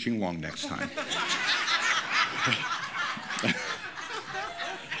like he's preaching long next time.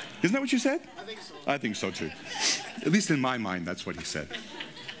 Isn't that what you said? I think so. I think so too. At least in my mind, that's what he said.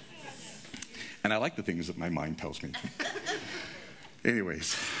 And I like the things that my mind tells me.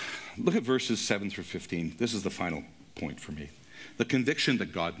 Anyways, look at verses 7 through 15. This is the final point for me. The conviction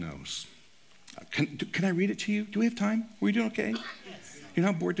that God knows. Can I read it to you? Do we have time? Are we doing okay? Yes. You're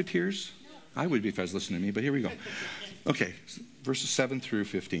not bored to tears? No. I would be if I was listening to me, but here we go. Okay, verses 7 through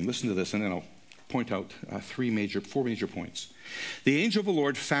 15. Listen to this, and then I'll point out four major points. The angel of the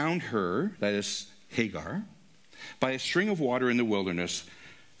Lord found her, that is Hagar, by a string of water in the wilderness,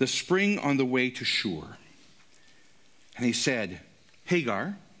 the spring on the way to Shur. And he said,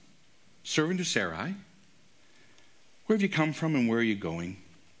 Hagar, servant of Sarai, where have you come from and where are you going?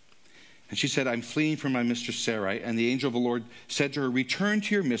 And she said, I'm fleeing from my mistress Sarai. And the angel of the Lord said to her, return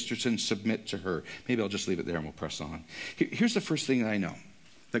to your mistress and submit to her. Maybe I'll just leave it there and we'll press on. Here's the first thing that I know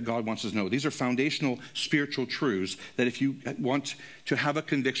that God wants us to know. These are foundational spiritual truths that if you want to have a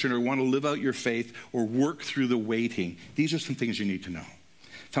conviction or want to live out your faith or work through the waiting, these are some things you need to know.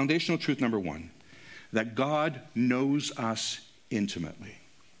 Foundational truth number one, that God knows us intimately.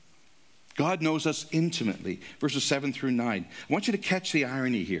 God knows us intimately. Verses 7 through 9. I want you to catch the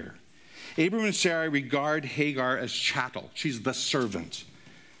irony here. Abram and Sarai regard Hagar as chattel. She's the servant.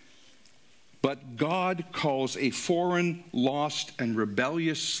 But God calls a foreign, lost, and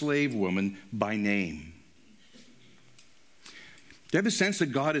rebellious slave woman by name. Do you have a sense that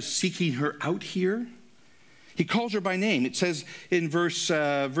God is seeking her out here? He calls her by name. It says in verse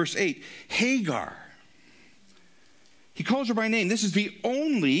 8, Hagar. He calls her by name. This is the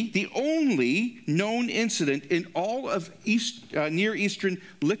only known incident in all of Near Eastern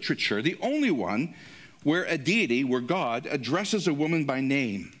literature, the only one where a deity, where God addresses a woman by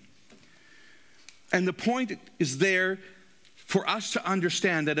name. And the point is there for us to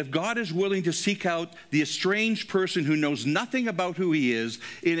understand that if God is willing to seek out the estranged person who knows nothing about who he is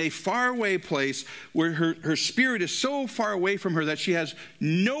in a faraway place where her spirit is so far away from her that she has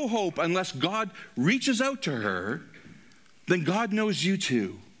no hope unless God reaches out to her, then God knows you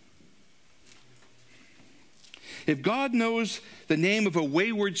too. If God knows the name of a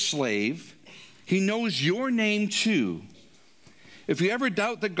wayward slave, he knows your name too. If you ever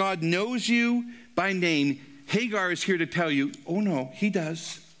doubt that God knows you by name, Hagar is here to tell you, oh no, he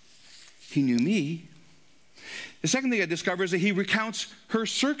does. He knew me. The second thing I discover is that he recounts her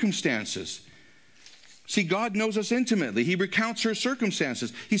circumstances. See, God knows us intimately. He recounts her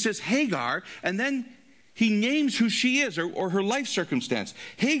circumstances. He says, Hagar, and then he names who she is or her life circumstance.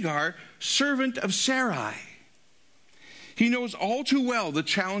 Hagar, servant of Sarai. He knows all too well the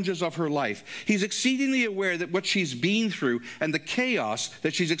challenges of her life. He's exceedingly aware that what she's been through and the chaos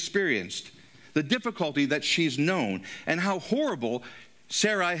that she's experienced, the difficulty that she's known, and how horrible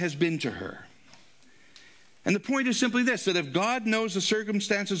Sarai has been to her. And the point is simply this, that if God knows the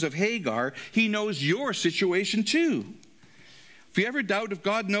circumstances of Hagar, he knows your situation too. If you ever doubt if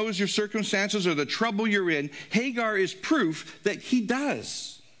God knows your circumstances or the trouble you're in, Hagar is proof that he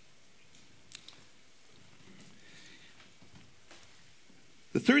does.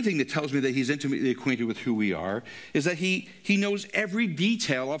 The third thing that tells me that he's intimately acquainted with who we are is that he knows every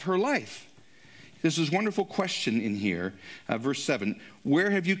detail of her life. There's this wonderful question in here, verse 7.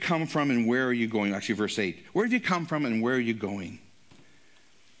 Where have you come from and where are you going? Actually, verse 8. Where have you come from and where are you going?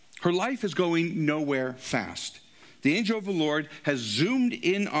 Her life is going nowhere fast. The angel of the Lord has zoomed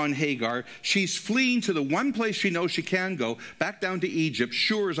in on Hagar. She's fleeing to the one place she knows she can go, back down to Egypt.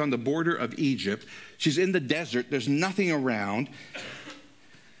 Shur is on the border of Egypt. She's in the desert. There's nothing around.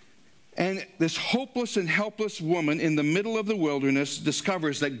 And this hopeless and helpless woman in the middle of the wilderness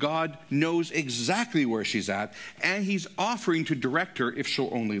discovers that God knows exactly where she's at, and he's offering to direct her if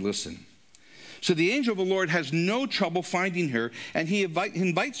she'll only listen. So the angel of the Lord has no trouble finding her, and he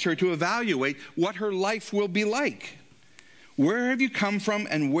invites her to evaluate what her life will be like. Where have you come from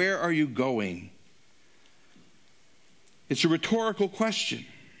and where are you going? It's a rhetorical question.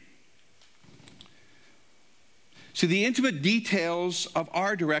 See, the intimate details of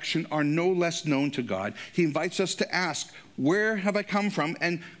our direction are no less known to God. He invites us to ask, where have I come from?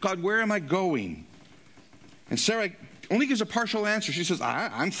 And God, where am I going? And Sarah only gives a partial answer. She says,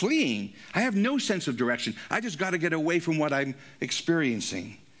 I'm fleeing. I have no sense of direction. I just got to get away from what I'm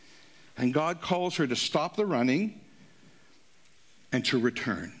experiencing. And God calls her to stop the running and to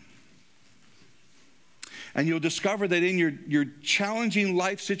return. And you'll discover that in your challenging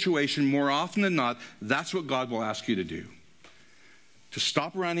life situation, more often than not, that's what God will ask you to do. To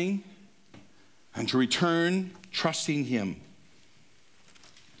stop running and to return trusting him.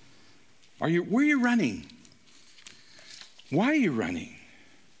 Where are you running? Why are you running?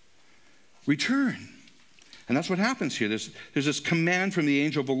 Return. And that's what happens here. There's this command from the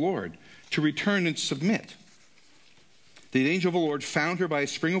angel of the Lord to return and submit. The angel of the Lord found her by a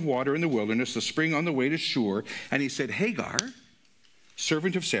spring of water in the wilderness, the spring on the way to Shur, and he said, Hagar,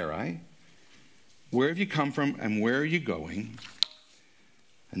 servant of Sarai, where have you come from and where are you going?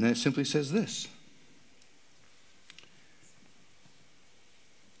 And then it simply says this.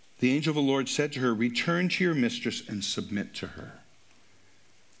 The angel of the Lord said to her, return to your mistress and submit to her.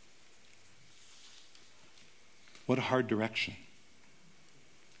 What a hard direction.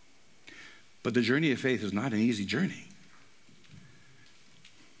 But the journey of faith is not an easy journey.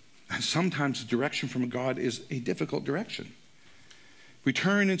 And sometimes the direction from God is a difficult direction.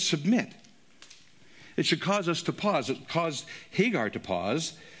 Return and submit. It should cause us to pause. It caused Hagar to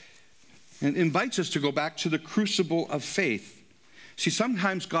pause and invites us to go back to the crucible of faith. See,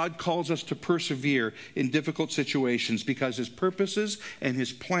 sometimes God calls us to persevere in difficult situations because his purposes and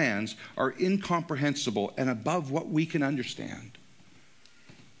his plans are incomprehensible and above what we can understand.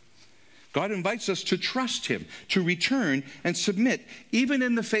 God invites us to trust him, to return and submit, even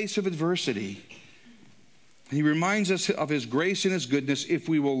in the face of adversity. He reminds us of his grace and his goodness if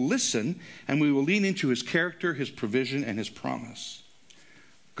we will listen and we will lean into his character, his provision, and his promise.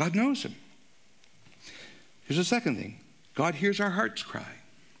 God knows him. Here's the second thing. God hears our heart's cry.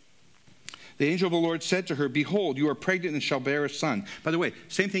 The angel of the Lord said to her, behold, you are pregnant and shall bear a son. By the way,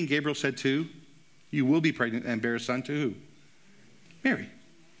 same thing Gabriel said too. You will be pregnant and bear a son to who? Mary.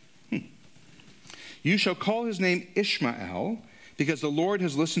 You shall call his name Ishmael, because the Lord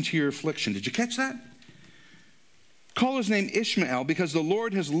has listened to your affliction. Did you catch that? Call his name Ishmael, because the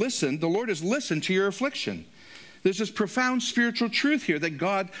Lord has listened to your affliction. There's this profound spiritual truth here that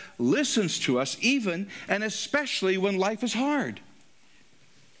God listens to us even and especially when life is hard.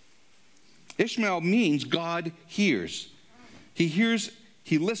 Ishmael means God hears. He hears,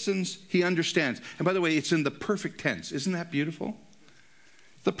 he listens, he understands. And by the way, it's in the perfect tense. Isn't that beautiful?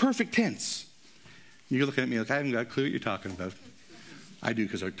 The perfect tense. You're looking at me like I haven't got a clue what you're talking about. I do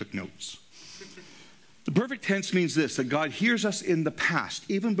because I took notes. The perfect tense means this, that God hears us in the past,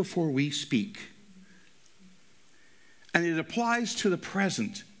 even before we speak. And it applies to the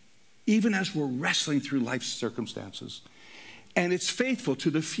present, even as we're wrestling through life's circumstances. And it's faithful to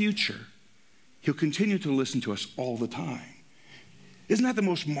the future. He'll continue to listen to us all the time. Isn't that the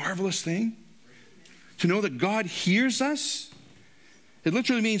most marvelous thing? To know that God hears us? It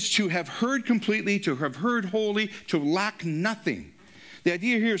literally means to have heard completely, to have heard wholly, to lack nothing. The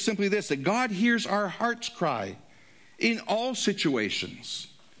idea here is simply this, that God hears our heart's cry in all situations.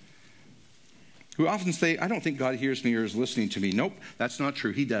 We often say, I don't think God hears me or is listening to me. Nope, that's not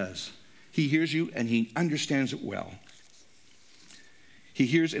true. He does. He hears you and he understands it well. He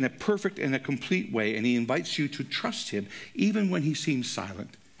hears in a perfect and a complete way, and he invites you to trust him even when he seems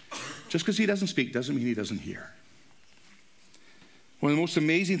silent. Just because he doesn't speak doesn't mean he doesn't hear. One of the most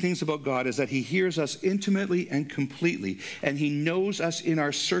amazing things about God is that he hears us intimately and completely, and he knows us in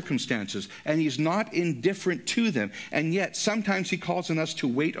our circumstances, and he's not indifferent to them, and yet sometimes he calls on us to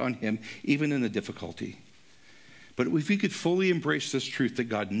wait on him even in the difficulty. But if we could fully embrace this truth that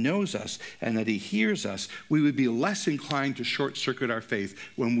God knows us and that he hears us, we would be less inclined to short-circuit our faith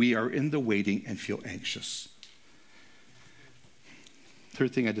when we are in the waiting and feel anxious.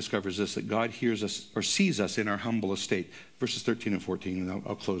 Third thing I discover is this, that God hears us or sees us in our humble estate. Verses 13 and 14, and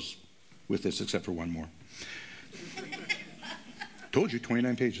I'll close with this except for one more. Told you,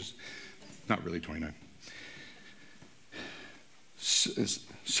 29 pages. Not really 29.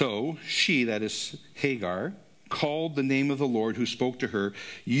 So she, that is Hagar, called the name of the Lord who spoke to her,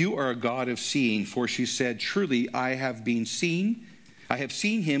 you are a God of seeing, for she said, truly I have seen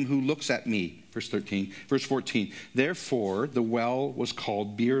him who looks at me. Verse 13. Verse 14. Therefore, the well was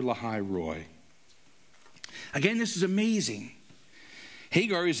called Bir Lahai Roi. Again, this is amazing.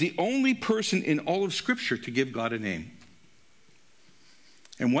 Hagar is the only person in all of Scripture to give God a name.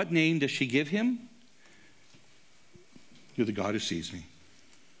 And what name does she give him? You're the God who sees me.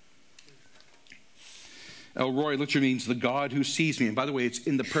 El Roi literally means the God who sees me. And by the way, it's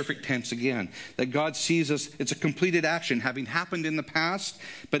in the perfect tense again. That God sees us, it's a completed action, having happened in the past,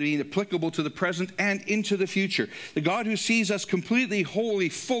 but being applicable to the present and into the future. The God who sees us completely, wholly,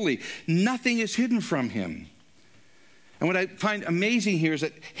 fully. Nothing is hidden from him. And what I find amazing here is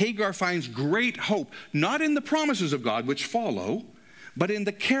that Hagar finds great hope, not in the promises of God, which follow, but in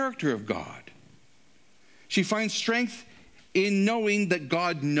the character of God. She finds strength in knowing that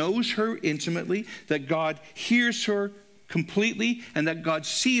God knows her intimately, that God hears her completely, and that God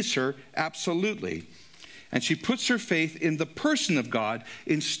sees her absolutely. And she puts her faith in the person of God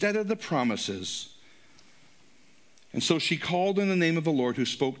instead of the promises. And so she called in the name of the Lord who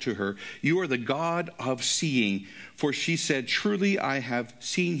spoke to her, you are the God of seeing. For she said, truly I have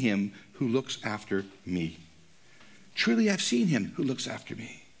seen him who looks after me. Truly, I've seen him who looks after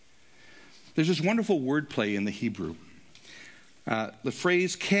me. There's this wonderful wordplay in the Hebrew. The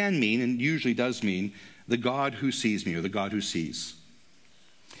phrase can mean, and usually does mean, the God who sees me, or the God who sees.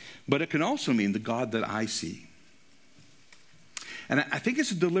 But it can also mean the God that I see. And I think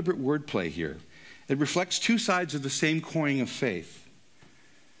it's a deliberate wordplay here. It reflects two sides of the same coin of faith.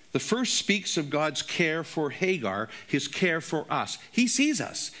 The first speaks of God's care for Hagar, his care for us. He sees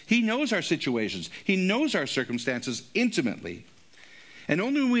us. He knows our situations. He knows our circumstances intimately. And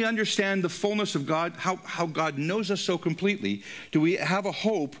only when we understand the fullness of God, how God knows us so completely, do we have a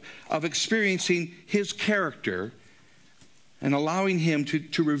hope of experiencing his character and allowing him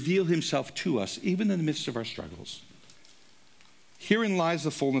to reveal himself to us, even in the midst of our struggles. Herein lies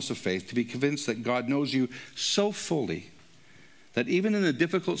the fullness of faith, to be convinced that God knows you so fully that even in the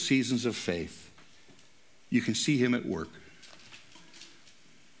difficult seasons of faith, you can see him at work.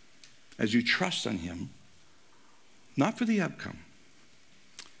 As you trust on him, not for the outcome,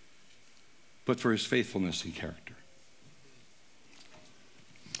 but for his faithfulness and character.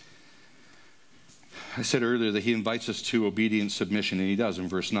 I said earlier that he invites us to obedient submission, and he does in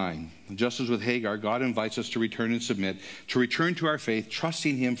verse 9. Just as with Hagar, God invites us to return and submit, to return to our faith,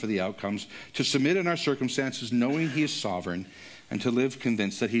 trusting him for the outcomes, to submit in our circumstances, knowing he is sovereign, and to live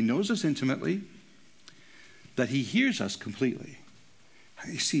convinced that he knows us intimately, that he hears us completely, and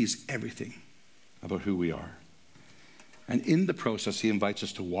he sees everything about who we are. And in the process, he invites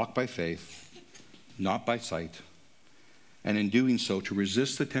us to walk by faith, not by sight, and in doing so, to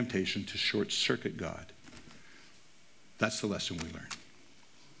resist the temptation to short-circuit God. That's the lesson we learn.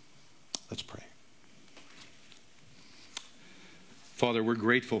 Let's pray. Father, we're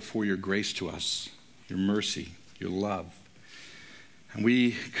grateful for your grace to us, your mercy, your love. And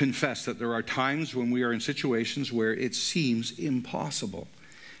we confess that there are times when we are in situations where it seems impossible.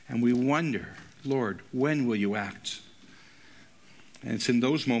 And we wonder, Lord, when will you act? And it's in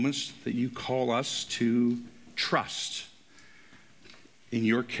those moments that you call us to trust in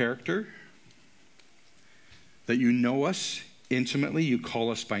your character, that you know us intimately, you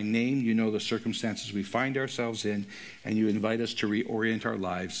call us by name, you know the circumstances we find ourselves in, and you invite us to reorient our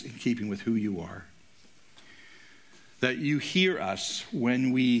lives in keeping with who you are. That you hear us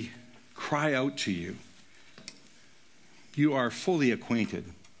when we cry out to you. You are fully acquainted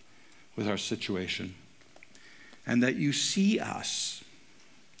with our situation. And that you see us.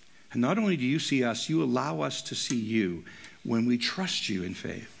 And not only do you see us, you allow us to see you when we trust you in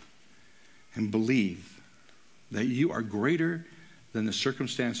faith and believe that you are greater than the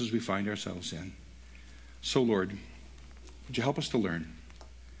circumstances we find ourselves in. So, Lord, would you help us to learn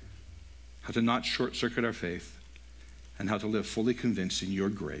how to not short-circuit our faith and how to live fully convinced in your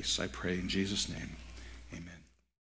grace, I pray in Jesus' name.